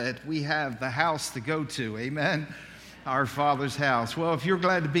That we have the house to go to, amen, our Father's house. Well, if you're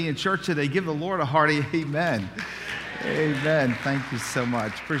glad to be in church today, give the Lord a hearty amen. Amen. Thank you so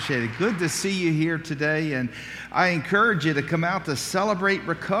much. Appreciate it. Good to see you here today, and I encourage you to come out to celebrate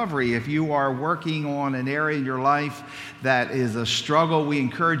recovery. If you are working on an area in your life that is a struggle, we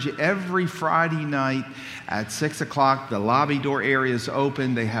encourage you every Friday night at 6 o'clock. The lobby door area is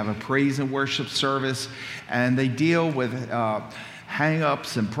open. They have a praise and worship service, and they deal with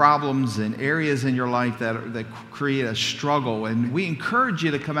hang-ups and problems and areas in your life that create a struggle. And we encourage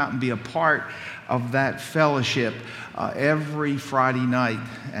you to come out and be a part of that fellowship every Friday night.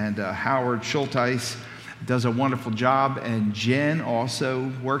 And Howard Schulteis does a wonderful job, and Jen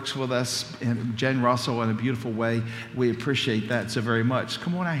also works with us, and Jen Russell, in a beautiful way. We appreciate that so very much.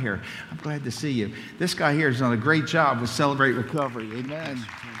 Come on out here. I'm glad to see you. This guy here has done a great job with Celebrate Recovery. Amen.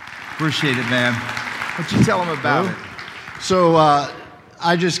 Appreciate it, man. Why don't you tell them about it? So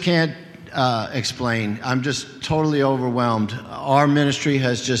I just can't explain. I'm just totally overwhelmed. Our ministry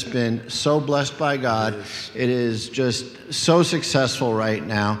has just been so blessed by God. It is just so successful right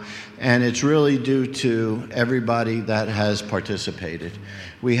now, and it's really due to everybody that has participated.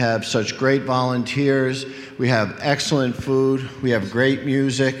 We have such great volunteers. We have excellent food. We have great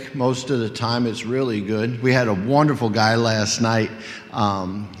music. Most of the time, it's really good. We had a wonderful guy last night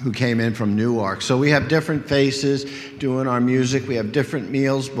who came in from Newark. So we have different faces doing our music. We have different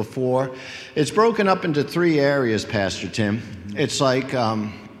meals before. It's broken up into 3 areas, Pastor Tim. It's like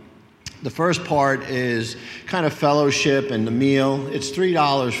the first part is kind of fellowship and the meal. It's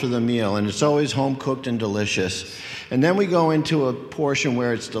 $3 for the meal, and it's always home cooked and delicious. And then we go into a portion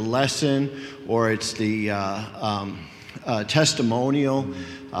where it's the lesson, or it's the testimonial.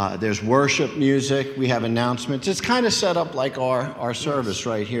 There's worship music. We have announcements. It's kind of set up like our service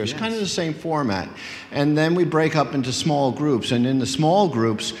right here. It's kind of the same format. And then we break up into small groups. And in the small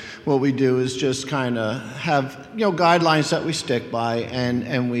groups, what we do is just kind of have guidelines that we stick by,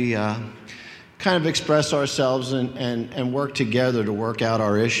 and we kind of express ourselves and work together to work out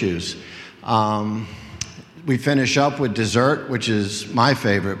our issues. We finish up with dessert, which is my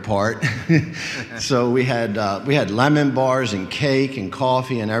favorite part. So we had lemon bars and cake and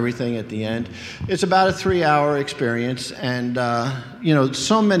coffee and everything at the end. It's about a 3-hour experience, and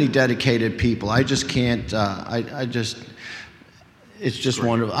so many dedicated people. I just can't. It's just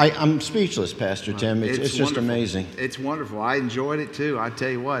wonderful. I'm speechless, Pastor Tim. It's just amazing. It's wonderful. I enjoyed it too. I tell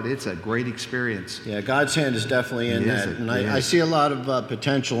you what, it's a great experience. Yeah, God's hand is definitely in that. And I see a lot of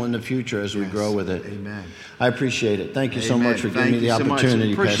potential in the future as we grow with it. Amen. I appreciate it. Thank you so much for giving me the opportunity, Pastor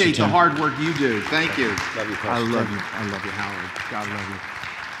Tim. Appreciate the hard work you do. Thank you. Love you, Pastor I love you. I love you, Howard. God love you.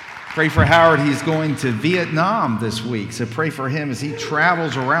 Pray for Howard. He's going to Vietnam this week. So pray for him as he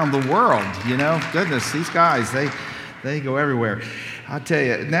travels around the world. Goodness, these guys, they go everywhere. I'll tell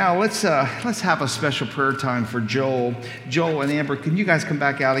you. Now let's have a special prayer time for Joel. Joel and Amber, can you guys come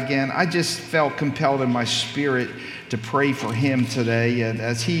back out again? I just felt compelled in my spirit to pray for him today, and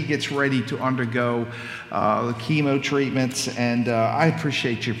as he gets ready to undergo the chemo treatments. And I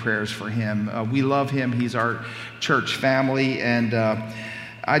appreciate your prayers for him. We love him. He's our church family, and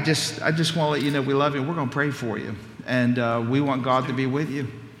I just want to let you know we love you. We're going to pray for you, and we want God to be with you.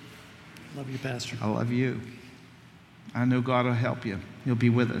 Love you, Pastor. I love you. I know God will help you. He'll be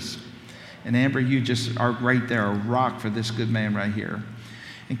with us. And Amber, you just are right there, a rock for this good man right here.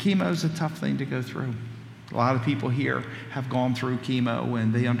 And chemo is a tough thing to go through. A lot of people here have gone through chemo,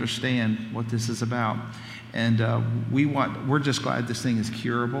 and they understand what this is about. And we're just glad this thing is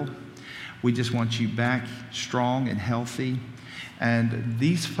curable. We just want you back strong and healthy. And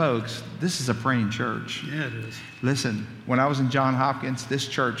these folks, this is a praying church. Yeah, it is. Listen, when I was in Johns Hopkins, this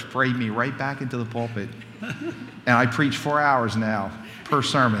church prayed me right back into the pulpit. And I preach 4 hours now per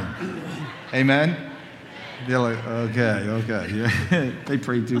sermon. Amen? They're like, okay. They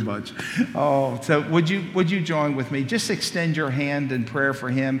pray too much. Oh, so would you join with me? Just extend your hand in prayer for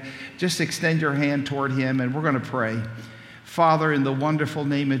him. Just extend your hand toward him, and we're going to pray. Father, in the wonderful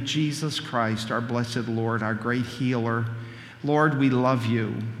name of Jesus Christ, our blessed Lord, our great healer, Lord, we love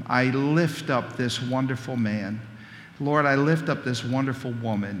you. I lift up this wonderful man. Lord, I lift up this wonderful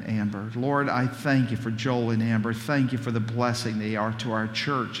woman, Amber. Lord, I thank you for Joel and Amber. Thank you for the blessing they are to our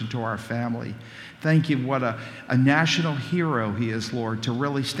church and to our family. Thank you, what a national hero he is, Lord, to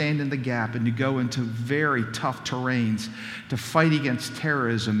really stand in the gap and to go into very tough terrains, to fight against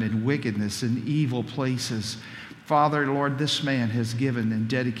terrorism and wickedness in evil places. Father, Lord, this man has given and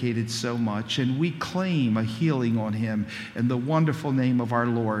dedicated so much, and we claim a healing on him in the wonderful name of our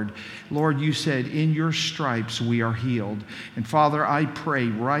Lord. Lord, you said, in your stripes we are healed. And Father, I pray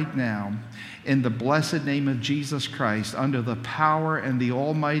right now, in the blessed name of Jesus Christ, under the power and the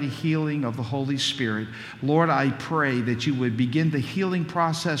almighty healing of the Holy Spirit, Lord, I pray that you would begin the healing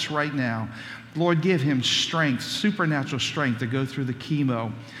process right now. Lord, give him strength, supernatural strength to go through the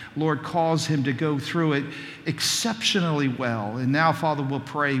chemo. Lord, cause him to go through it exceptionally well. And now, Father, we'll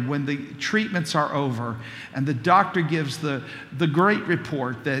pray when the treatments are over and the doctor gives the great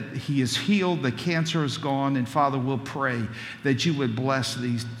report that he is healed, the cancer is gone, and Father, we'll pray that you would bless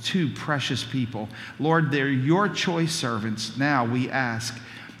these two precious people. Lord, they're your choice servants. Now we ask,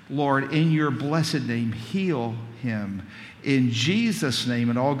 Lord, in your blessed name, heal him. In Jesus' name,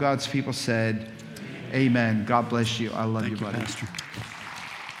 and all God's people said, amen. God bless you. I love you, buddy. Pastor.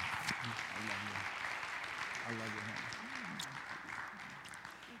 I love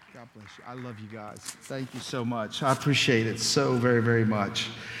you. God bless you. I love you guys. Thank you so much. I appreciate it so very, very much.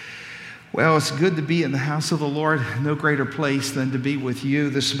 Well, it's good to be in the house of the Lord. No greater place than to be with you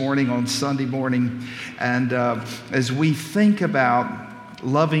this morning on Sunday morning. And as we think about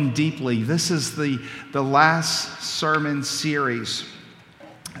loving deeply, this is the last sermon series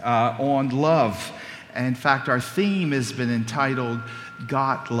on love. In fact, our theme has been entitled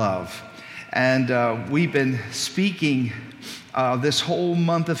Got Love. And we've been speaking this whole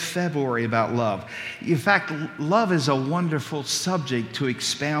month of February about love. In fact, love is a wonderful subject to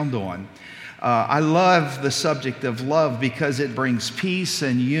expound on. I love the subject of love because it brings peace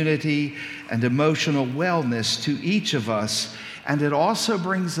and unity and emotional wellness to each of us. And it also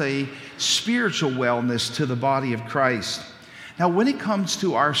brings a spiritual wellness to the body of Christ. Now, when it comes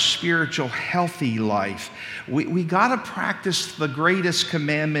to our spiritual healthy life, we got to practice the greatest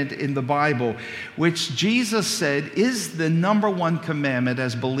commandment in the Bible, which Jesus said is the number one commandment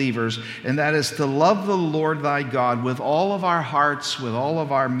as believers, and that is to love the Lord thy God with all of our hearts, with all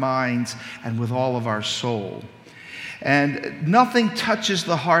of our minds, and with all of our soul. And nothing touches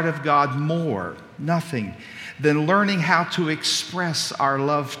the heart of God more, nothing, than learning how to express our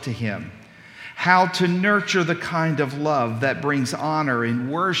love to him, how to nurture the kind of love that brings honor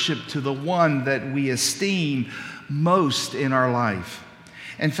and worship to the one that we esteem most in our life.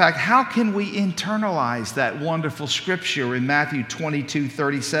 In fact, how can we internalize that wonderful scripture in Matthew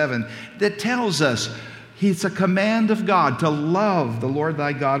 22:37 that tells us it's a command of God to love the Lord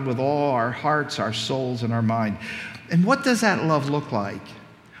thy God with all our hearts, our souls, and our mind? And what does that love look like?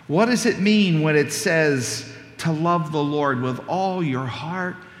 What does it mean when it says to love the Lord with all your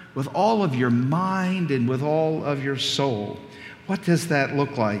heart, with all of your mind, and with all of your soul? What does that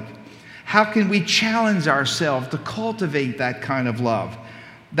look like? How can we challenge ourselves to cultivate that kind of love?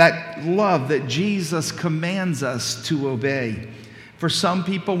 That love that Jesus commands us to obey. For some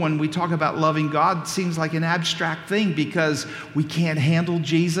people, when we talk about loving God, it seems like an abstract thing because we can't handle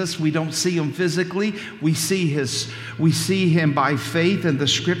Jesus. We don't see him physically. We see him by faith in the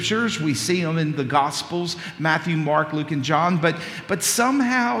scriptures. We see him in the Gospels, Matthew, Mark, Luke, and John. But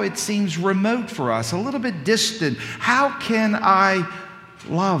somehow it seems remote for us, a little bit distant. How can I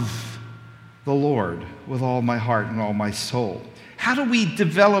love the Lord with all my heart and all my soul? How do we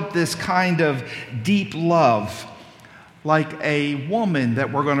develop this kind of deep love? Like a woman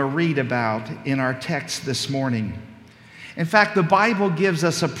that we're going to read about in our text this morning. In fact, the Bible gives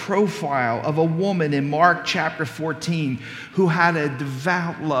us a profile of a woman in Mark chapter 14 who had a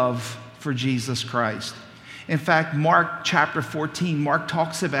devout love for Jesus Christ. In fact, Mark chapter 14, Mark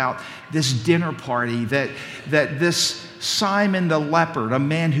talks about this dinner party that this Simon the leper, a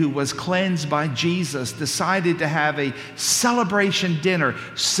man who was cleansed by Jesus, decided to have a celebration dinner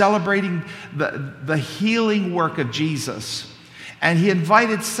celebrating the healing work of Jesus. And he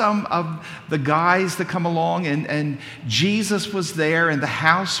invited some of the guys to come along, and Jesus was there, and the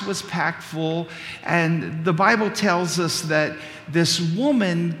house was packed full. And the Bible tells us that this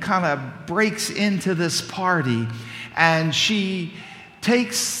woman kind of breaks into this party, and she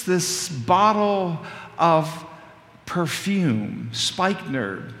takes this bottle of perfume,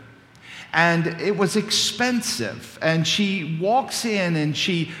 spikenard, and it was expensive. And she walks in and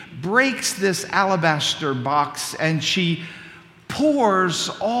she breaks this alabaster box, and she pours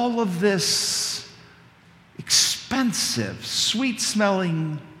all of this expensive,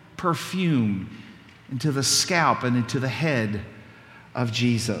 sweet-smelling perfume into the scalp and into the head of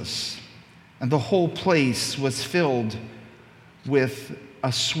Jesus. And the whole place was filled with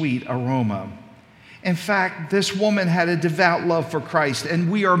a sweet aroma. In fact, this woman had a devout love for Christ,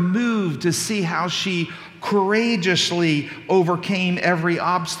 and we are moved to see how she courageously overcame every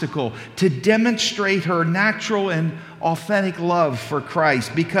obstacle to demonstrate her natural and authentic love for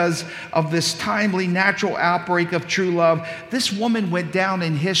Christ. Because of this timely, natural outbreak of true love, this woman went down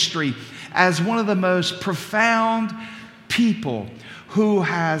in history as one of the most profound people who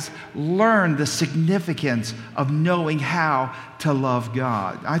has learned the significance of knowing how to love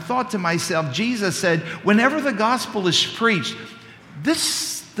God. I thought to myself, Jesus said, whenever the gospel is preached, the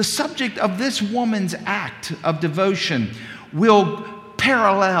subject of this woman's act of devotion will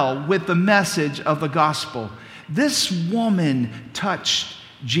parallel with the message of the gospel. This woman touched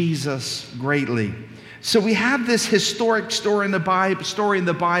Jesus greatly. So we have this historic story in the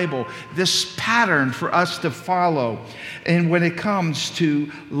Bible, this pattern for us to follow. And when it comes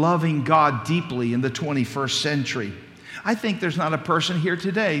to loving God deeply in the 21st century, I think there's not a person here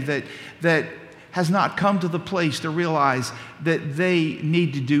today that has not come to the place to realize that they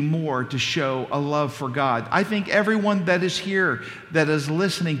need to do more to show a love for God. I think everyone that is here, that is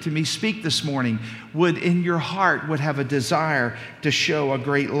listening to me speak this morning, in your heart would have a desire to show a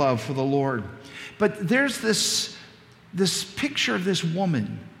great love for the Lord. But there's this picture of this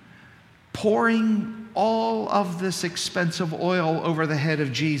woman pouring all of this expensive oil over the head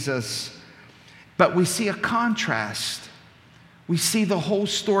of Jesus. But we see a contrast. We see the whole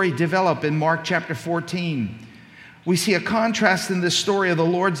story develop in Mark chapter 14. We see a contrast in this story of the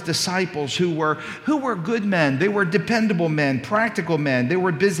Lord's disciples who were good men. They were dependable men, practical men. They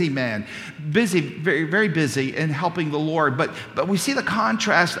were busy men, very, very busy in helping the Lord. But we see the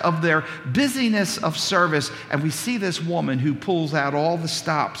contrast of their busyness of service, and we see this woman who pulls out all the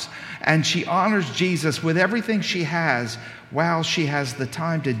stops, and she honors Jesus with everything she has while she has the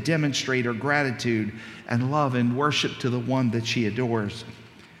time to demonstrate her gratitude and love and worship to the one that she adores.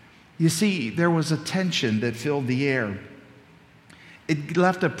 You see, there was a tension that filled the air. It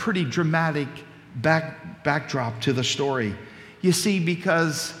left a pretty dramatic backdrop to the story. You see,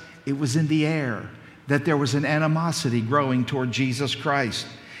 because it was in the air that there was an animosity growing toward Jesus Christ.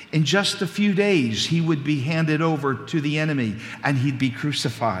 In just a few days, he would be handed over to the enemy and he'd be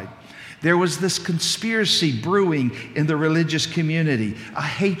crucified. There was this conspiracy brewing in the religious community. A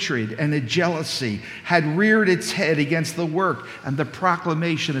hatred and a jealousy had reared its head against the work and the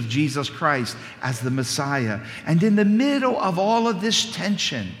proclamation of Jesus Christ as the Messiah. And in the middle of all of this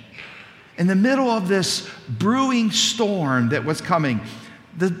tension, in the middle of this brewing storm that was coming,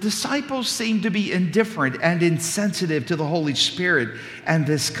 the disciples seemed to be indifferent and insensitive to the Holy Spirit and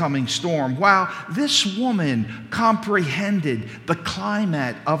this coming storm, while this woman comprehended the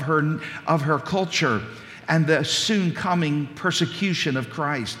climate of her culture and the soon coming persecution of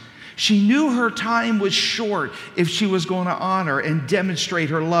Christ. She knew her time was short if she was going to honor and demonstrate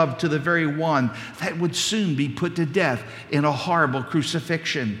her love to the very one that would soon be put to death in a horrible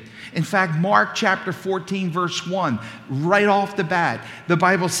crucifixion. In fact, Mark chapter 14, verse 1, right off the bat, the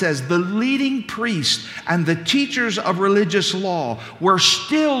Bible says, the leading priests and the teachers of religious law were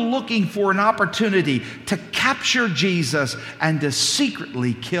still looking for an opportunity to capture Jesus and to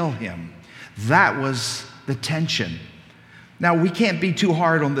secretly kill him. That was the tension. Now, we can't be too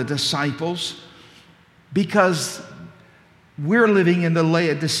hard on the disciples because we're living in the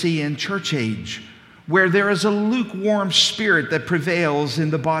Laodicean church age, where there is a lukewarm spirit that prevails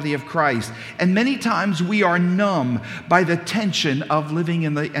in the body of Christ. And many times we are numb by the tension of living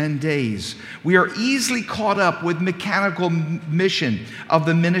in the end days. We are easily caught up with mechanical mission of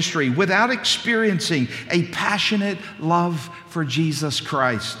the ministry without experiencing a passionate love for Jesus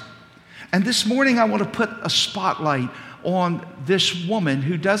Christ. And this morning I want to put a spotlight on this woman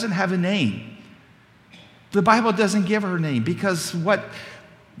who doesn't have a name. The Bible doesn't give her a name because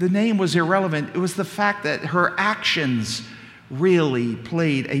the name was irrelevant. It was the fact that her actions really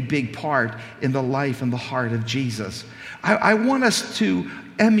played a big part in the life and the heart of Jesus. I want us to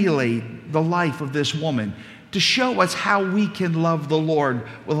emulate the life of this woman to show us how we can love the Lord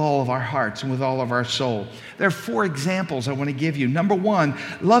with all of our hearts and with all of our soul. There are 4 examples I want to give you. Number 1,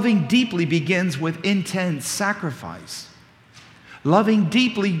 loving deeply begins with intense sacrifice. Loving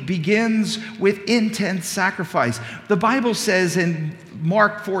deeply begins with intense sacrifice. The Bible says in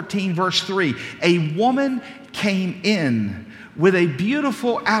Mark 14, verse 3, a woman came in with a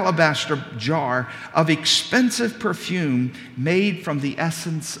beautiful alabaster jar of expensive perfume made from the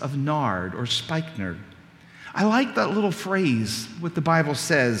essence of nard or spikenard. I like that little phrase, what the Bible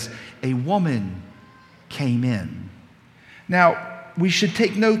says, a woman came in. Now, we should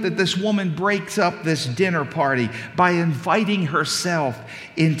take note that this woman breaks up this dinner party by inviting herself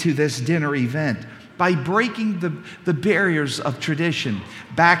into this dinner event. by breaking the barriers of tradition.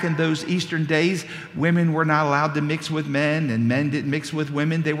 Back in those Eastern days, women were not allowed to mix with men, and men didn't mix with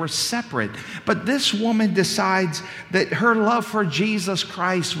women. They were separate. But this woman decides that her love for Jesus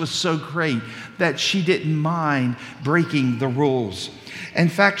Christ was so great that she didn't mind breaking the rules. In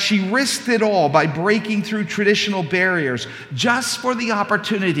fact, she risked it all by breaking through traditional barriers just for the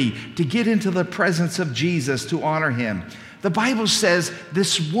opportunity to get into the presence of Jesus to honor him. The Bible says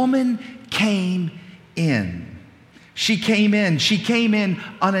this woman came in. She came in. She came in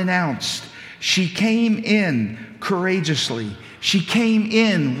unannounced. She came in courageously. She came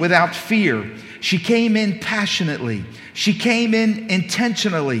in without fear. She came in passionately. She came in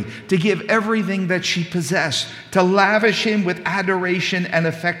intentionally to give everything that she possessed, to lavish him with adoration and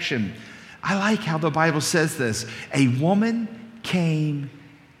affection. I like how the Bible says this. A woman came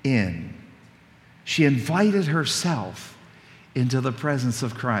in. She invited herself into the presence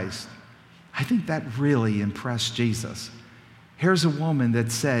of Christ. I think that really impressed Jesus. Here's a woman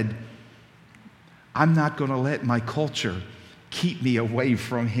that said, I'm not going to let my culture keep me away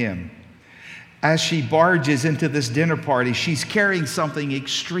from him. As she barges into this dinner party, she's carrying something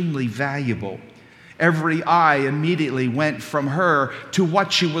extremely valuable. Every eye immediately went from her to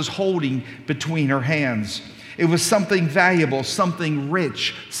what she was holding between her hands. It was something valuable, something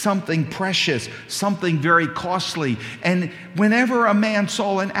rich, something precious, something very costly. And whenever a man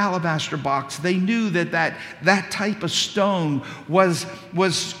saw an alabaster box, they knew that type of stone was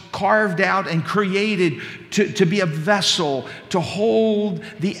carved out and created to be a vessel to hold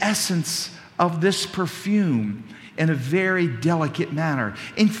the essence of this perfume in a very delicate manner.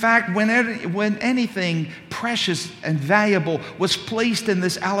 In fact, when anything precious and valuable was placed in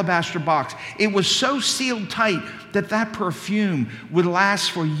this alabaster box, it was so sealed tight that perfume would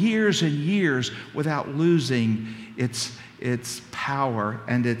last for years and years without losing its power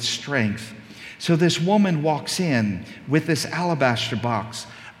and its strength. So this woman walks in with this alabaster box,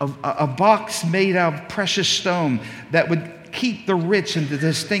 a box made of precious stone that would keep the rich and the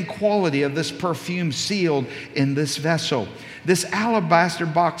distinct quality of this perfume sealed in this vessel. This alabaster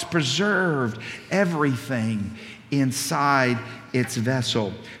box preserved everything inside its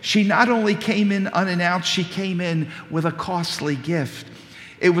vessel. She not only came in unannounced, she came in with a costly gift.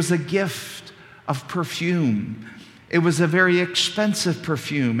 It was a gift of perfume. It was a very expensive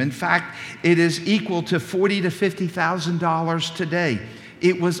perfume. In fact, it is equal to $40,000 to $50,000 today.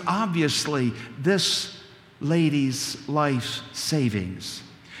 It was obviously this lady's life savings.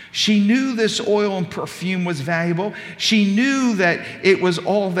 She knew this oil and perfume was valuable. She knew that it was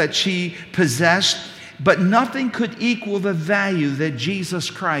all that she possessed, but nothing could equal the value that Jesus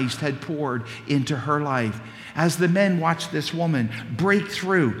Christ had poured into her life. As the men watched this woman break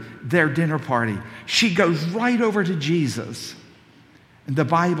through their dinner party, she goes right over to Jesus. And the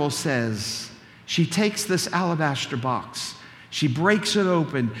Bible says she takes this alabaster box, she breaks it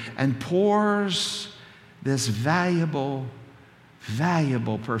open and pours this valuable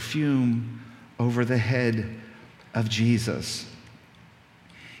perfume over the head of Jesus.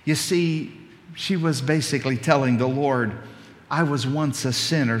 You see, she was basically telling the Lord, I was once a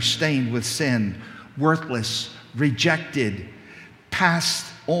sinner, stained with sin, worthless, rejected,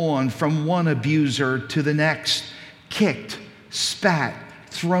 passed on from one abuser to the next, kicked, spat,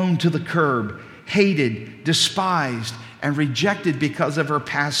 thrown to the curb, hated, despised, and rejected because of her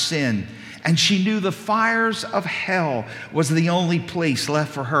past sin. And she knew the fires of hell was the only place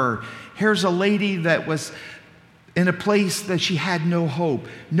left for her. Here's a lady that was in a place that she had no hope,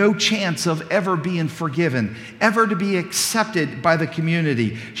 no chance of ever being forgiven, ever to be accepted by the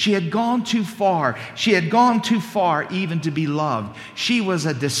community. She had gone too far. She had gone too far even to be loved. She was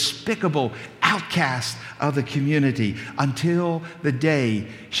a despicable outcast of the community until the day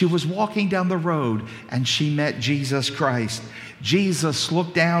she was walking down the road and she met Jesus Christ. Jesus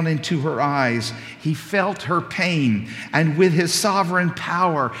looked down into her eyes. He felt her pain, and with his sovereign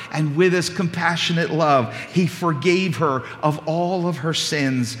power and with his compassionate love, he forgave her of all of her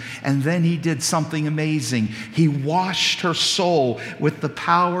sins. And then he did something amazing. He washed her soul with the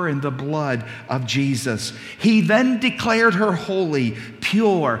power and the blood of Jesus. He then declared her holy,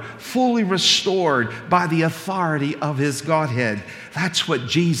 pure, fully restored by the authority of his Godhead. That's what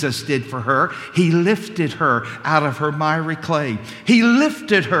Jesus did for her. He lifted her out of her miry clay. way. He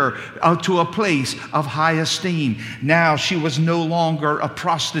lifted her to a place of high esteem. Now she was no longer a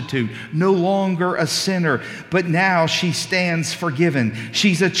prostitute, no longer a sinner, but now she stands forgiven.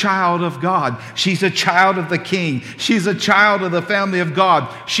 She's a child of God. She's a child of the King. She's a child of the family of God.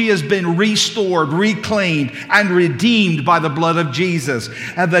 She has been restored, reclaimed, and redeemed by the blood of Jesus.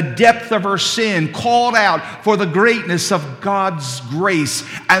 And the depth of her sin called out for the greatness of God's grace.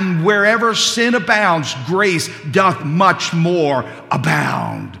 And wherever sin abounds, grace doth much more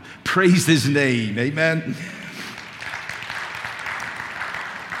abound. Praise his name. Amen.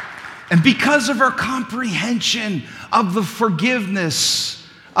 And because of her comprehension of the forgiveness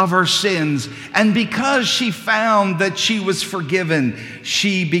of her sins, and because she found that she was forgiven,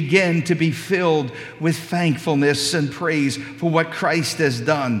 she began to be filled with thankfulness and praise for what Christ has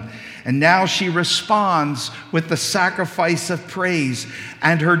done. And now she responds with the sacrifice of praise,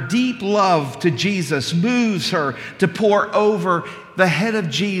 and her deep love to Jesus moves her to pour over the head of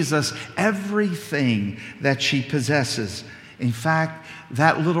Jesus everything that she possesses. In fact,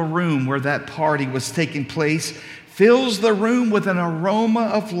 that little room where that party was taking place fills the room with an aroma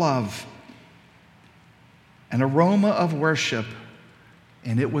of love, an aroma of worship,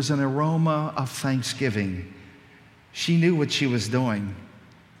 and it was an aroma of thanksgiving. She knew what she was doing.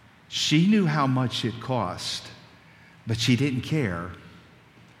 She knew how much it cost, but she didn't care.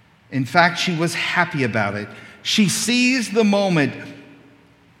 In fact, she was happy about it. She seized the moment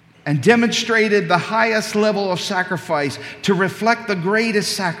and demonstrated the highest level of sacrifice to reflect the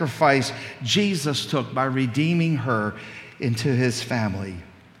greatest sacrifice Jesus took by redeeming her into his family.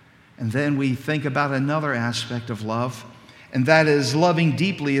 And then we think about another aspect of love, and that is loving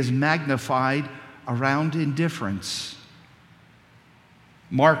deeply is magnified around indifference.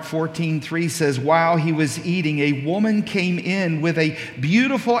 Mark 14:3 says, while he was eating, a woman came in with a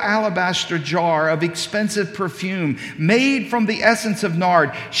beautiful alabaster jar of expensive perfume made from the essence of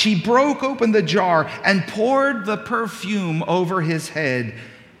nard. She broke open the jar and poured the perfume over his head.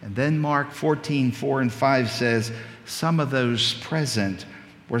 And then Mark 14:4 and 5 says, some of those present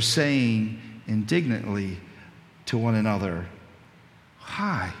were saying indignantly to one another,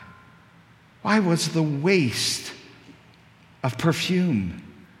 why was the waste of perfume?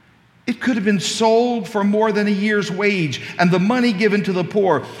 It could have been sold for more than a year's wage and the money given to the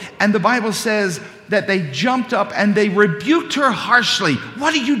poor. And the Bible says that they jumped up and they rebuked her harshly.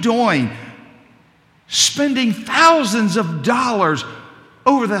 What are you doing? Spending thousands of dollars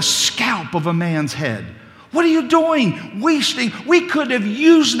over the scalp of a man's head. What are you doing? Wasting. We could have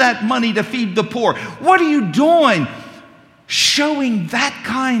used that money to feed the poor. What are you doing? Showing that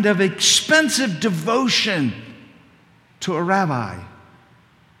kind of expensive devotion to a rabbi,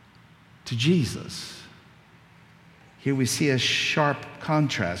 to Jesus. Here we see a sharp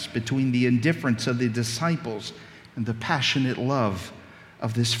contrast between the indifference of the disciples and the passionate love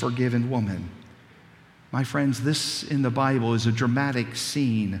of this forgiven woman. My friends, this in the Bible is a dramatic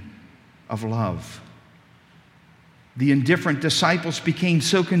scene of love. The indifferent disciples became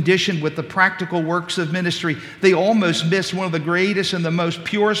so conditioned with the practical works of ministry, they almost missed one of the greatest and the most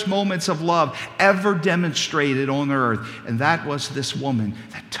purest moments of love ever demonstrated on earth. And that was this woman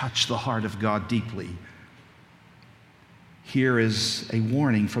that touched the heart of God deeply. Here is a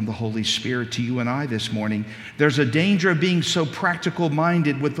warning from the Holy Spirit to you and I this morning. There's a danger of being so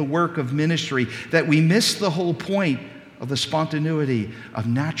practical-minded with the work of ministry that we miss the whole point of the spontaneity of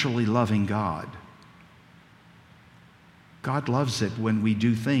naturally loving God. God loves it when we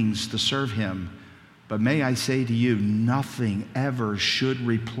do things to serve him. But may I say to you, nothing ever should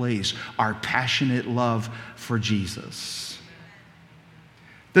replace our passionate love for Jesus.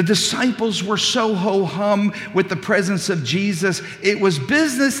 The disciples were so ho-hum with the presence of Jesus. It was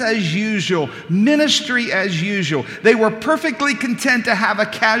business as usual, ministry as usual. They were perfectly content to have a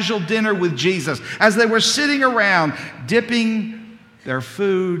casual dinner with Jesus as they were sitting around dipping their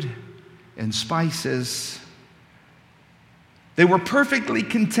food in spices. They were perfectly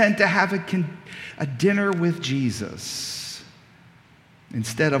content to have a dinner with Jesus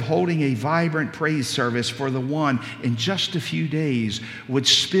instead of holding a vibrant praise service for the one in just a few days would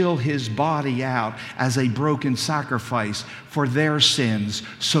spill his body out as a broken sacrifice for their sins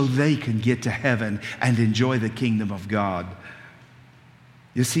so they can get to heaven and enjoy the kingdom of God.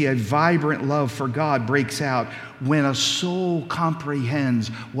 You see, a vibrant love for God breaks out when a soul comprehends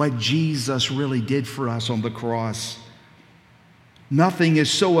what Jesus really did for us on the cross. Nothing is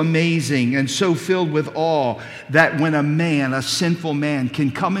so amazing and so filled with awe that when a sinful man,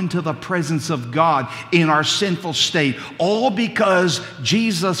 can come into the presence of God in our sinful state, all because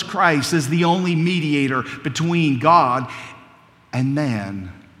Jesus Christ is the only mediator between God and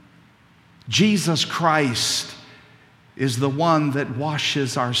man. Jesus Christ is the one that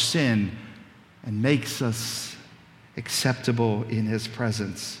washes our sin and makes us acceptable in his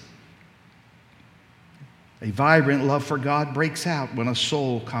presence. A vibrant love for God breaks out when a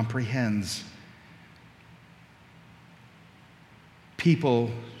soul comprehends.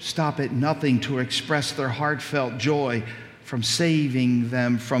 People stop at nothing to express their heartfelt joy from saving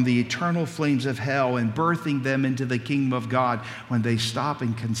them from the eternal flames of hell and birthing them into the kingdom of God when they stop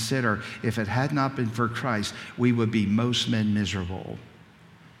and consider, if it had not been for Christ, we would be most men miserable.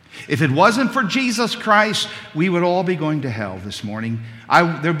 If it wasn't for Jesus Christ, we would all be going to hell this morning.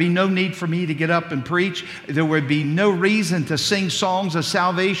 There'd be no need for me to get up and preach. There would be no reason to sing songs of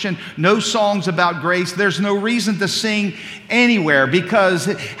salvation, no songs about grace. There's no reason to sing anywhere, because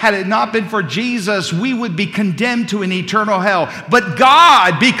had it not been for Jesus, we would be condemned to an eternal hell. But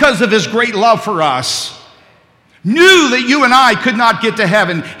God, because of his great love for us, knew that you and I could not get to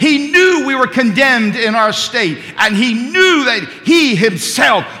heaven. He knew we were condemned in our state, and he knew that he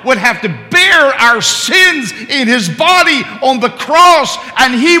himself would have to bear our sins in his body on the cross,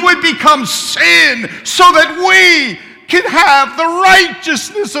 and he would become sin so that we can have the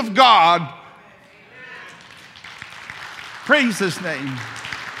righteousness of God. Praise his name.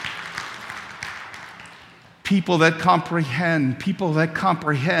 People that comprehend,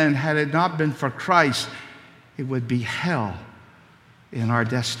 had it not been for Christ, it would be hell in our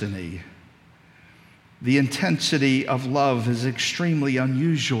destiny. The intensity of love is extremely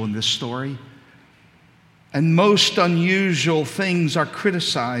unusual in this story, and most unusual things are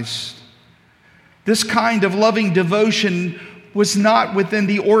criticized. This kind of loving devotion was not within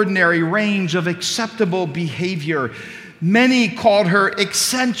the ordinary range of acceptable behavior. Many called her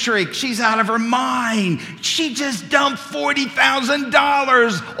eccentric. She's out of her mind. She just dumped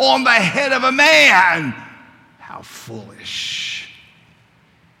 $40,000 on the head of a man. How foolish.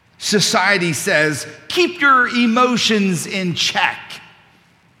 Society says, keep your emotions in check.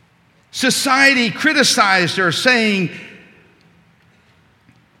 Society criticized her, saying,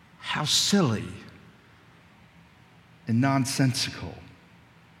 how silly and nonsensical.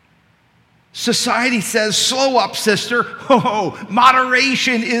 Society says, slow up, sister. Oh,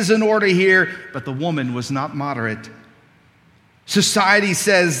 moderation is in order here. But the woman was not moderate. Society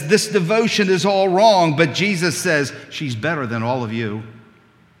says this devotion is all wrong, but Jesus says she's better than all of you.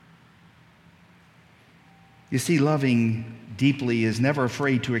 You see, loving deeply is never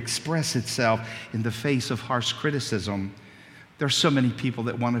afraid to express itself in the face of harsh criticism. There's so many people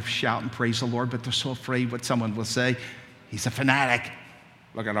that want to shout and praise the Lord, but they're so afraid what someone will say. He's a fanatic.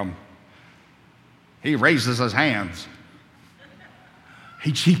 Look at him. He raises his hands.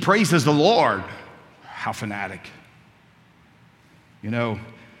 He praises the Lord. How fanatic. You know,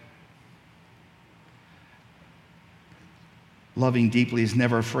 loving deeply is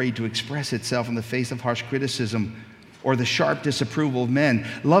never afraid to express itself in the face of harsh criticism or the sharp disapproval of men.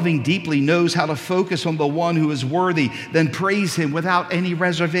 Loving deeply knows how to focus on the one who is worthy, then praise him without any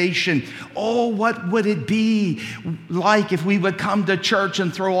reservation. Oh, what would it be like if we would come to church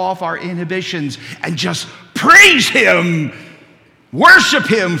and throw off our inhibitions and just praise him, worship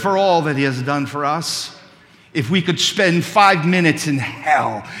him for all that he has done for us? If we could spend 5 minutes in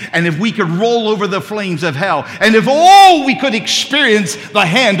hell, and if we could roll over the flames of hell, and if all we could experience the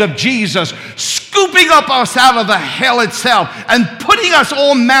hand of Jesus scooping up us out of the hell itself and putting us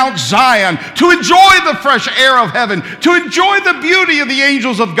on Mount Zion to enjoy the fresh air of heaven, to enjoy the beauty of the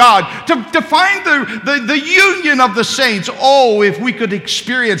angels of God, to find the union of the saints. Oh, if we could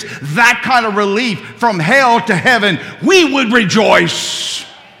experience that kind of relief from hell to heaven, we would rejoice.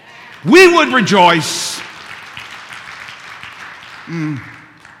 We would rejoice.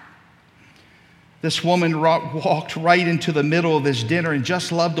 This woman walked right into the middle of this dinner and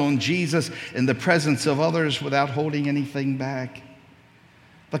just loved on Jesus in the presence of others without holding anything back.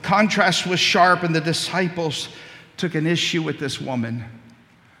 The contrast was sharp, and the disciples took an issue with this woman.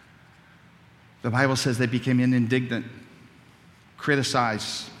 The Bible says they became indignant,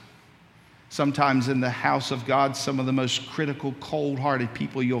 criticized. Sometimes in the house of God, some of the most critical, cold-hearted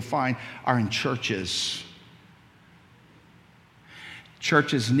people you'll find are in churches.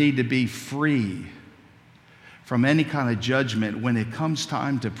 Churches need to be free from any kind of judgment. When it comes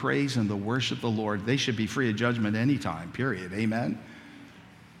time to praise and to worship the Lord, they should be free of judgment anytime, period. Amen?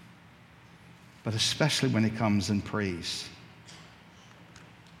 But especially when it comes in praise.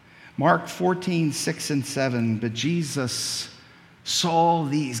 Mark 14, 6 and 7, but Jesus saw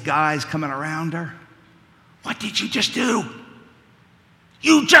these guys coming around her. What did you just do?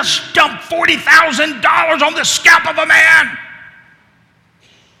 You just dumped $40,000 on the scalp of a man.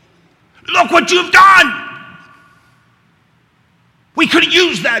 Look what you've done. We could have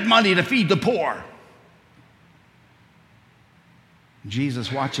used that money to feed the poor.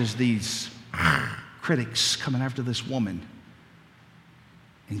 Jesus watches these critics coming after this woman.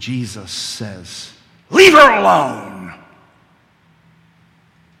 And Jesus says, "Leave her alone."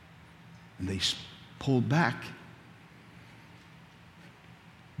 And they pulled back.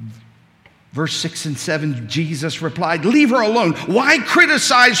 Verse 6 and 7, Jesus replied, "Leave her alone. Why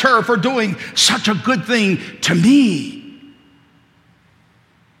criticize her for doing such a good thing to me?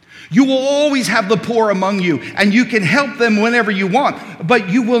 You will always have the poor among you, and you can help them whenever you want, but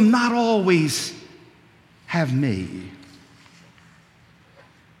you will not always have me."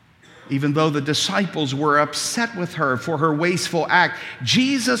 Even though the disciples were upset with her for her wasteful act,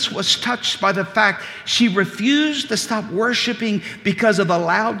 Jesus was touched by the fact she refused to stop worshiping because of the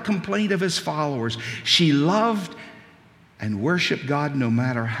loud complaint of his followers. She loved and worshiped God no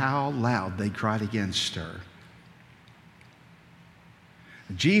matter how loud they cried against her.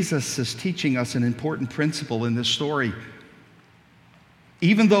 Jesus is teaching us an important principle in this story.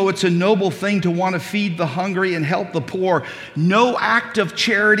 Even though it's a noble thing to want to feed the hungry and help the poor, no act of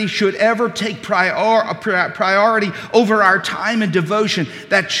charity should ever take priority over our time and devotion.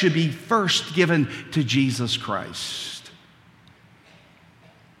 That should be first given to Jesus Christ.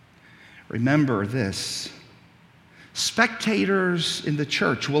 Remember this. Spectators in the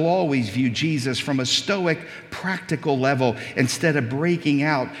church will always view Jesus from a stoic, practical level instead of breaking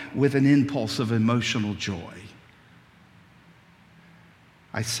out with an impulse of emotional joy.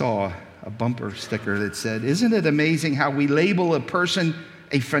 I saw a bumper sticker that said, "Isn't it amazing how we label a person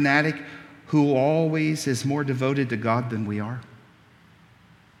a fanatic who always is more devoted to God than we are?"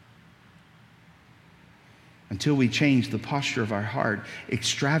 Until we change the posture of our heart,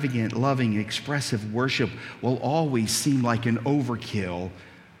 extravagant, loving, expressive worship will always seem like an overkill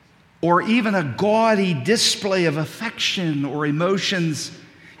or even a gaudy display of affection or emotions.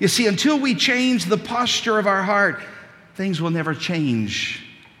 You see, until we change the posture of our heart, things will never change.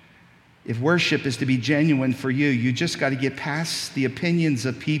 If worship is to be genuine for you, you just got to get past the opinions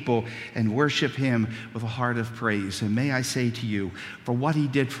of people and worship him with a heart of praise. And may I say to you, for what he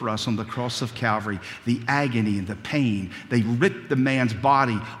did for us on the cross of Calvary, the agony and the pain, they ripped the man's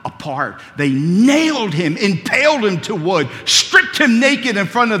body apart. They nailed him, impaled him to wood, stripped him naked in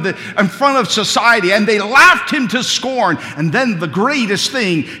front of society, and they laughed him to scorn. And then the greatest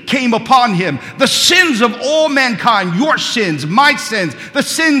thing came upon him. The sins of all mankind, your sins, my sins, the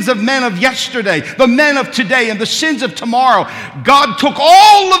sins of men of yesterday, the men of today, and the sins of tomorrow. God took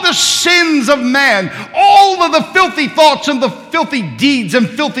all of the sins of man, all of the filthy thoughts and the filthy deeds and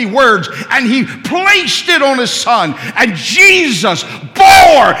filthy words, and he placed it on his son. And Jesus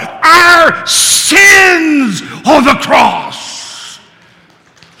bore our sins on the cross.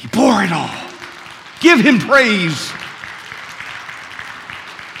 He bore it all. Give him praise.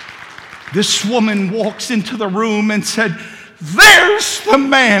 This woman walks into the room and said, "There's the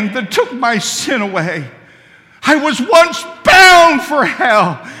man that took my sin away. I was once bound for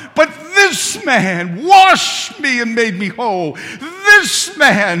hell, but this man washed me and made me whole. This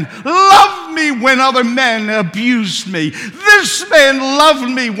man loved me when other men abused me. This man loved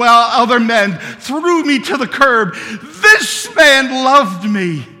me while other men threw me to the curb. This man loved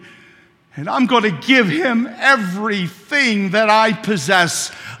me, and I'm going to give him everything that I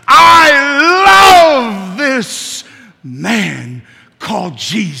possess. I love this man called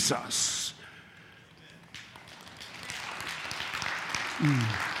Jesus."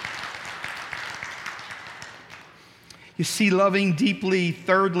 You see, loving deeply,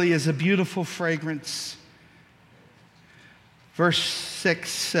 thirdly, is a beautiful fragrance. Verse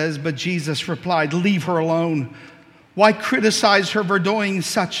 6 says, "But Jesus replied, 'Leave her alone. Why criticize her for doing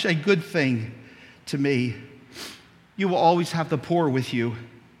such a good thing to me? You will always have the poor with you.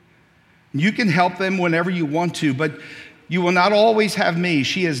 You can help them whenever you want to, but you will not always have me.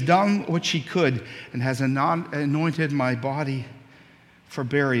 She has done what she could and has anointed my body for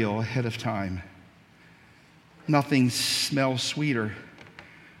burial ahead of time.' Nothing smells sweeter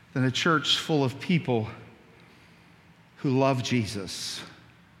than a church full of people who love Jesus,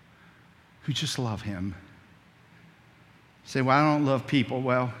 who just love him. Say, "Well, I don't love people."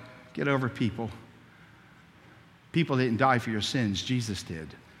 Well, get over people. People didn't die for your sins. Jesus did.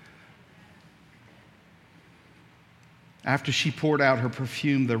 After she poured out her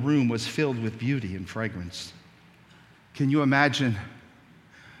perfume, the room was filled with beauty and fragrance. Can you imagine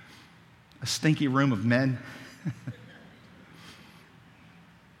a stinky room of men?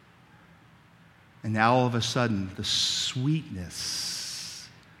 And now all of a sudden, the sweetness,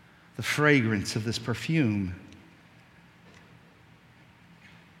 the fragrance of this perfume,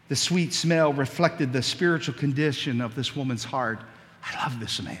 the sweet smell reflected the spiritual condition of this woman's heart. "I love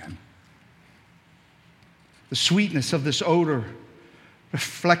this man." The sweetness of this odor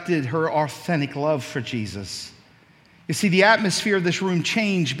reflected her authentic love for Jesus. You see, the atmosphere of this room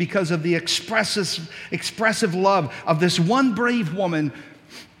changed because of the expressive love of this one brave woman.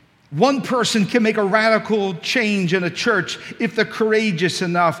 One person can make a radical change in a church if they're courageous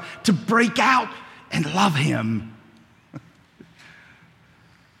enough to break out and love him.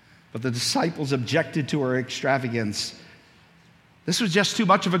 But the disciples objected to her extravagance. This was just too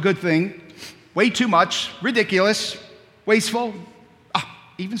much of a good thing. Way too much. Ridiculous. Wasteful.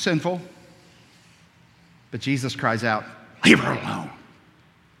 Even sinful. But Jesus cries out, "Leave her alone.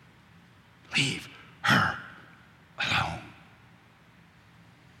 Leave her alone."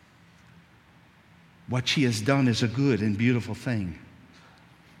 What she has done is a good and beautiful thing.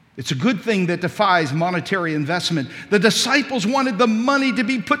 It's a good thing that defies monetary investment. The disciples wanted the money to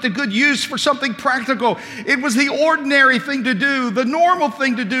be put to good use for something practical. It was the ordinary thing to do, the normal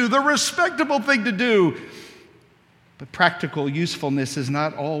thing to do, the respectable thing to do. But practical usefulness is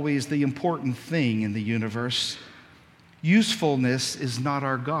not always the important thing in the universe. Usefulness is not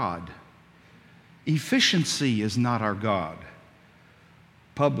our God. Efficiency is not our God.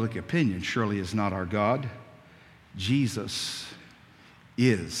 Public opinion surely is not our God. Jesus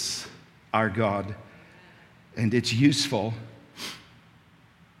is our God, and it's useful.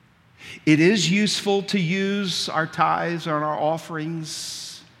 It is useful to use our tithes and our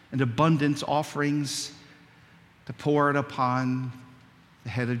offerings and abundance offerings to pour it upon the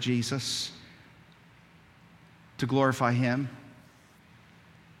head of Jesus, to glorify him.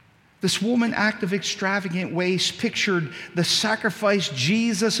 This woman act of extravagant waste pictured the sacrifice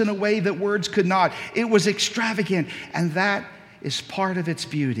Jesus in a way that words could not. It was extravagant, and that is part of its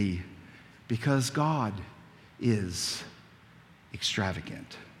beauty because God is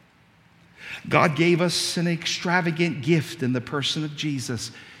extravagant. God gave us an extravagant gift in the person of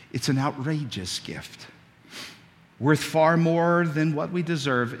Jesus. It's an outrageous gift, worth far more than what we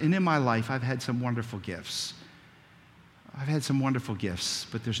deserve. And in my life, I've had some wonderful gifts.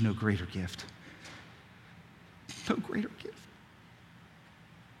 But there's no greater gift. No greater gift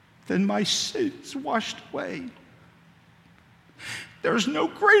than my sins washed away. There's no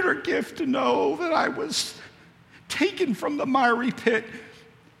greater gift to know that I was taken from the miry pit.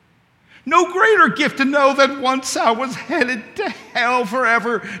 No greater gift to know that once I was headed to hell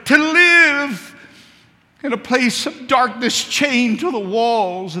forever, to live in a place of darkness, chained to the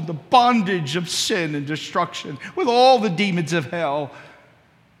walls and the bondage of sin and destruction with all the demons of hell.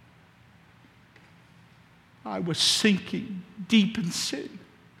 I was sinking deep in sin,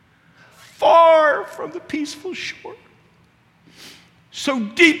 far from the peaceful shore, so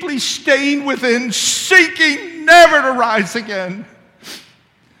deeply stained within, sinking never to rise again.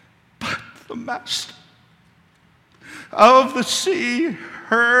 But the Master of the sea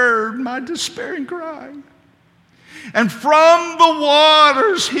heard my despairing cry, and from the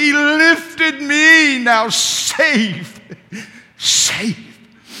waters he lifted me. Now safe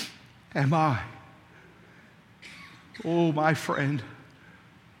am I. Oh, my friend,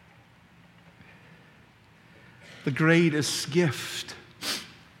 the greatest gift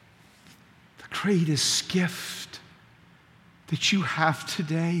that you have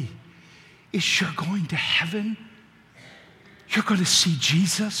today is you're going to heaven. You're going to see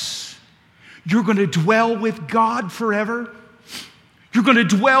Jesus. You're going to dwell with God forever. You're going to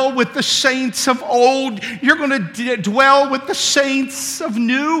dwell with the saints of old. You're going to dwell with the saints of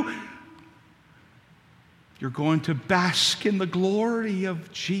new. You're going to bask in the glory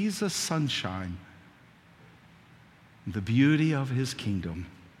of Jesus' sunshine, the beauty of his kingdom.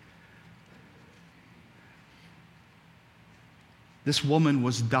 This woman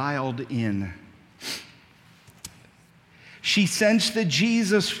was dialed in. She sensed that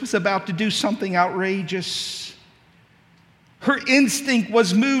Jesus was about to do something outrageous. Her instinct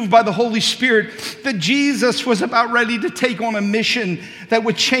was moved by the Holy Spirit that Jesus was about ready to take on a mission that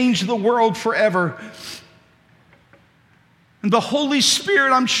would change the world forever. And the Holy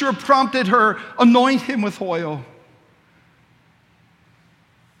Spirit, I'm sure, prompted her, anoint him with oil.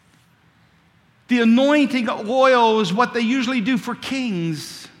 The anointing oil is what they usually do for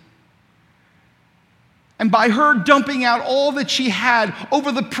kings. And by her dumping out all that she had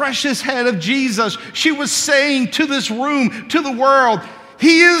over the precious head of Jesus, she was saying to this room, to the world,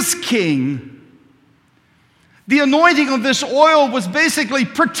 he is king. The anointing of this oil was basically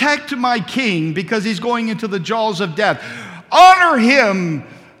protect my king because he's going into the jaws of death. Honor him.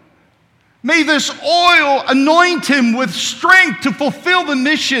 May this oil anoint him with strength to fulfill the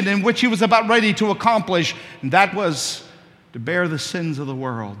mission in which he was about ready to accomplish. And that was to bear the sins of the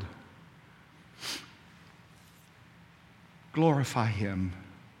world. Glorify him.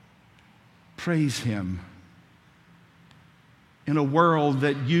 Praise him. in a world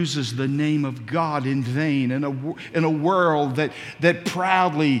that uses the name of God in vain, in a world that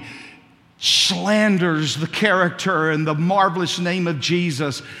proudly slanders the character and the marvelous name of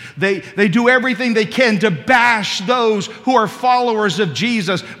Jesus. They do everything they can to bash those who are followers of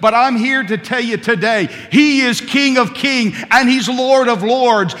Jesus. But I'm here to tell you today, He is King of Kings and He's Lord of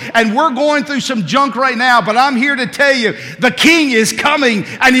Lords. And we're going through some junk right now, but I'm here to tell you, the King is coming,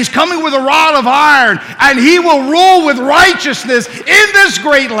 and He's coming with a rod of iron, and He will rule with righteousness in this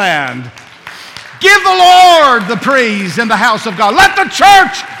great land. Give the Lord the praise in the house of God. Let the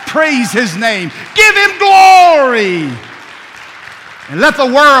church praise His name. Give Him glory. And let the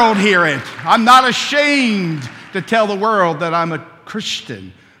world hear it. I'm not ashamed to tell the world that I'm a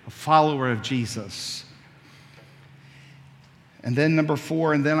Christian, a follower of Jesus. And then number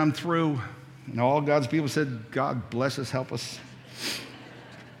 4, and then I'm through. And all God's people said, God bless us, help us.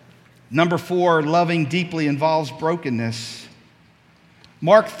 Number 4, loving deeply involves brokenness.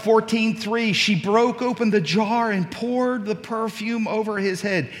 Mark 14:3, she broke open the jar and poured the perfume over His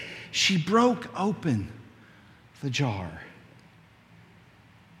head. She broke open the jar.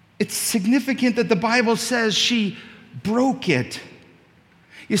 It's significant that the Bible says she broke it.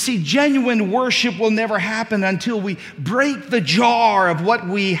 You see, genuine worship will never happen until we break the jar of what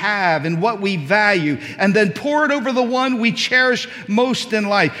we have and what we value and then pour it over the one we cherish most in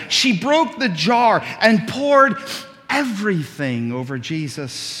life. She broke the jar and poured everything over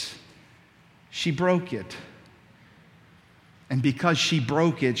Jesus. She broke it. And because she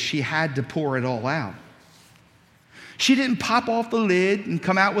broke it, she had to pour it all out. She didn't pop off the lid and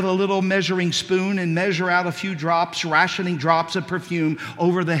come out with a little measuring spoon and measure out a few drops, rationing drops of perfume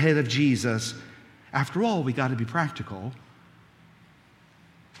over the head of Jesus. After all, we got to be practical.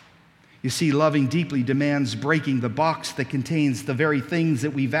 You see, loving deeply demands breaking the box that contains the very things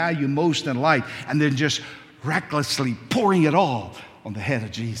that we value most in life and then just recklessly pouring it all on the head of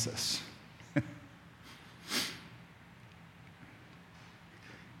Jesus.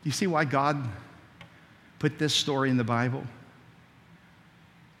 You see why God put this story in the Bible?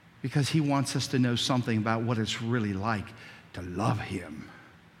 Because He wants us to know something about what it's really like to love Him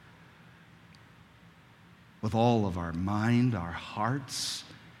with all of our mind, our hearts,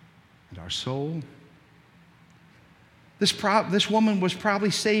 and our soul. This woman was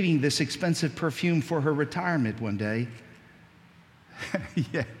probably saving this expensive perfume for her retirement one day.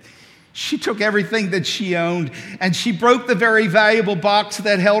 Yeah. She took everything that she owned and she broke the very valuable box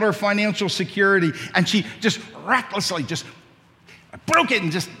that held her financial security, and she just recklessly just broke it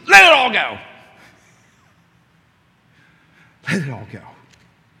and just let it all go. Let it all go.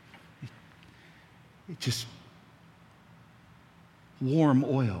 It just warm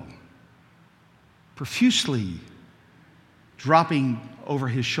oil, profusely dropping over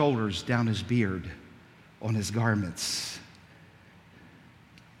His shoulders, down His beard, on His garments.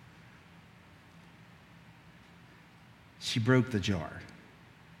 She broke the jar.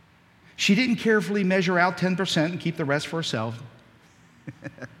 She didn't carefully measure out 10% and keep the rest for herself.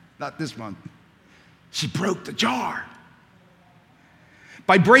 Not this month. She broke the jar.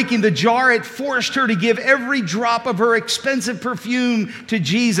 By breaking the jar, it forced her to give every drop of her expensive perfume to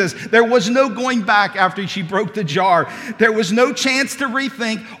Jesus. There was no going back after she broke the jar. There was no chance to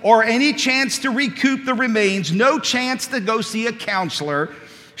rethink or any chance to recoup the remains, no chance to go see a counselor.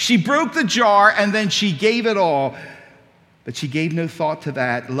 She broke the jar and then she gave it all. But she gave no thought to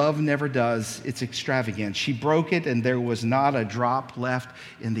that. Love never does. It's extravagant. She broke it and there was not a drop left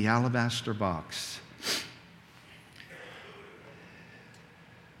in the alabaster box.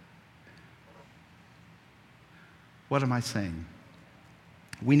 What am I saying?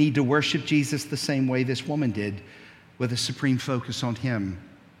 We need to worship Jesus the same way this woman did, with a supreme focus on Him.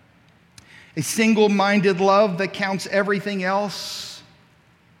 A single-minded love that counts everything else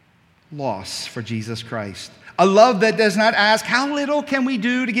loss for Jesus Christ. A love that does not ask, how little can we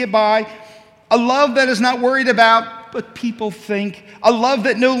do to get by? A love that is not worried about what people think. A love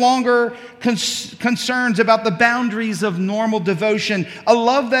that no longer concerns about the boundaries of normal devotion. A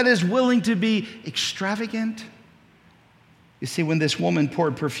love that is willing to be extravagant. You see, when this woman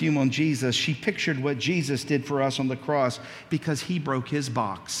poured perfume on Jesus, she pictured what Jesus did for us on the cross because He broke His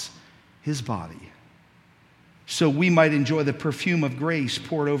box, His body, so we might enjoy the perfume of grace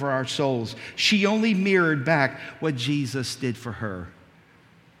poured over our souls. She only mirrored back what Jesus did for her.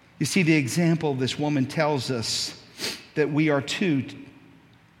 You see, the example of this woman tells us that we are too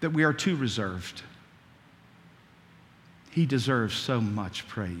reserved. He deserves so much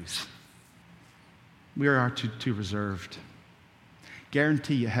praise. We are too reserved.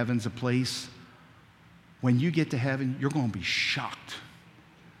 Guarantee you, heaven's a place, when you get to heaven, you're going to be shocked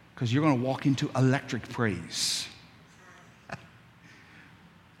because you're going to walk into electric praise.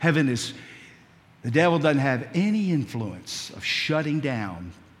 The devil doesn't have any influence of shutting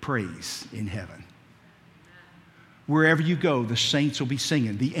down praise in heaven. Wherever you go, the saints will be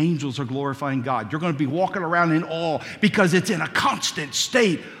singing. The angels are glorifying God. You're going to be walking around in awe because it's in a constant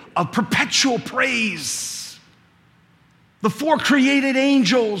state of perpetual praise. The 4 created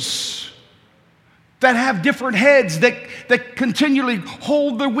angels that have different heads that continually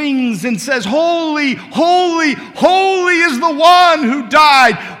hold their wings and says, holy, holy, holy is the one who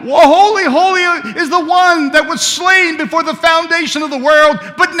died. Holy, holy is the one that was slain before the foundation of the world,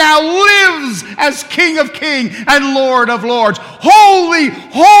 but now lives as King of kings and Lord of lords. Holy,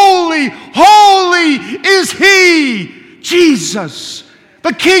 holy, holy is he, Jesus,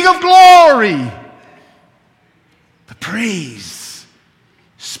 the King of glory. The praise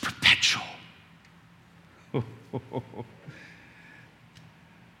is perpetual.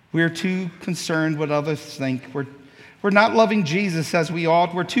 We're too concerned what others think. We're not loving Jesus as we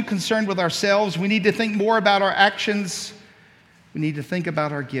ought. We're too concerned with ourselves. We need to think more about our actions. We need to think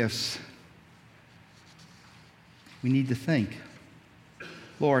about our gifts. We need to think,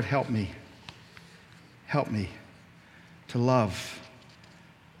 Lord, help me. Help me to love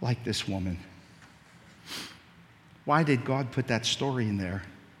like this woman. Why did God put that story in there?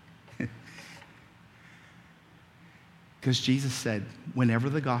 Because Jesus said, whenever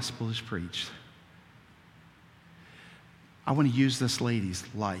the gospel is preached, I want to use this lady's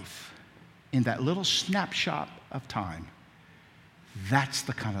life in that little snapshot of time. That's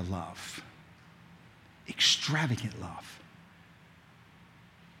the kind of love, extravagant love,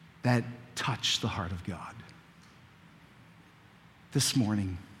 that touched the heart of God. This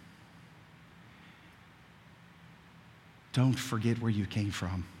morning, don't forget where you came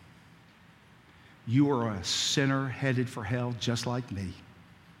from. You are a sinner headed for hell just like me.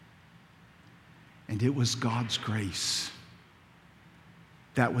 And it was God's grace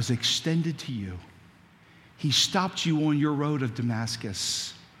that was extended to you. He stopped you on your road of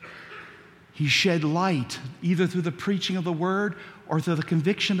Damascus. He shed light either through the preaching of the word or through the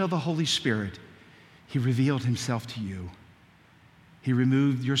conviction of the Holy Spirit. He revealed himself to you. He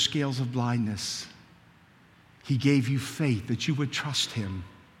removed your scales of blindness. He gave you faith that you would trust him.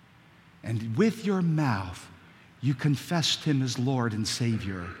 And with your mouth, you confessed him as Lord and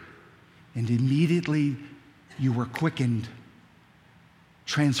Savior. And immediately you were quickened,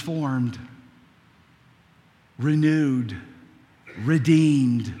 transformed, renewed,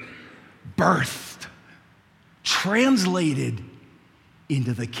 redeemed, birthed, translated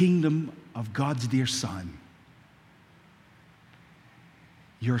into the kingdom of God's dear Son.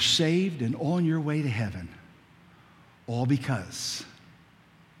 You're saved and on your way to heaven, all because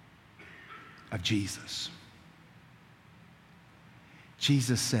of Jesus.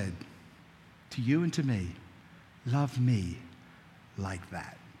 Jesus said to you and to me, love me like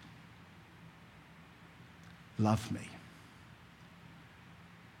that. Love me.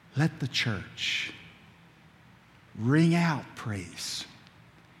 Let the church ring out praise.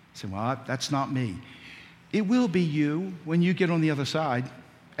 You say, well, that's not me. It will be you when you get on the other side.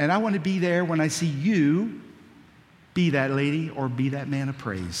 And I want to be there when I see you be that lady or be that man of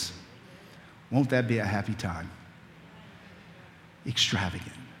praise. Won't that be a happy time?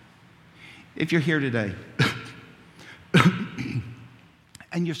 Extravagant. If you're here today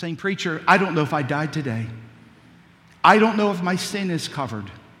and you're saying, preacher, I don't know if I died today. I don't know if my sin is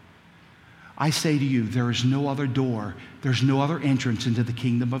covered. I say to you, there is no other door. There's no other entrance into the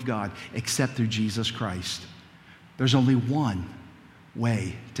kingdom of God except through Jesus Christ. There's only one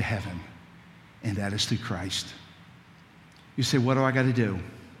way to heaven, and that is through Christ. You say, what do I got to do?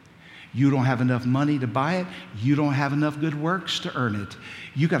 You don't have enough money to buy it. You don't have enough good works to earn it.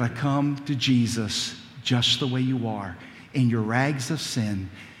 You got to come to Jesus just the way you are, in your rags of sin,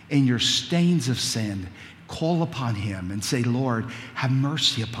 in your stains of sin. Call upon him and say, Lord, have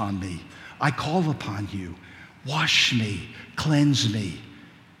mercy upon me. I call upon you. Wash me, cleanse me,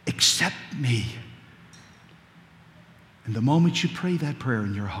 accept me. And the moment you pray that prayer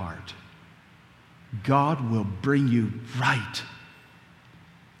in your heart, God will bring you right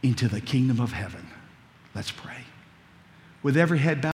into the kingdom of heaven. Let's pray. With every head bowed.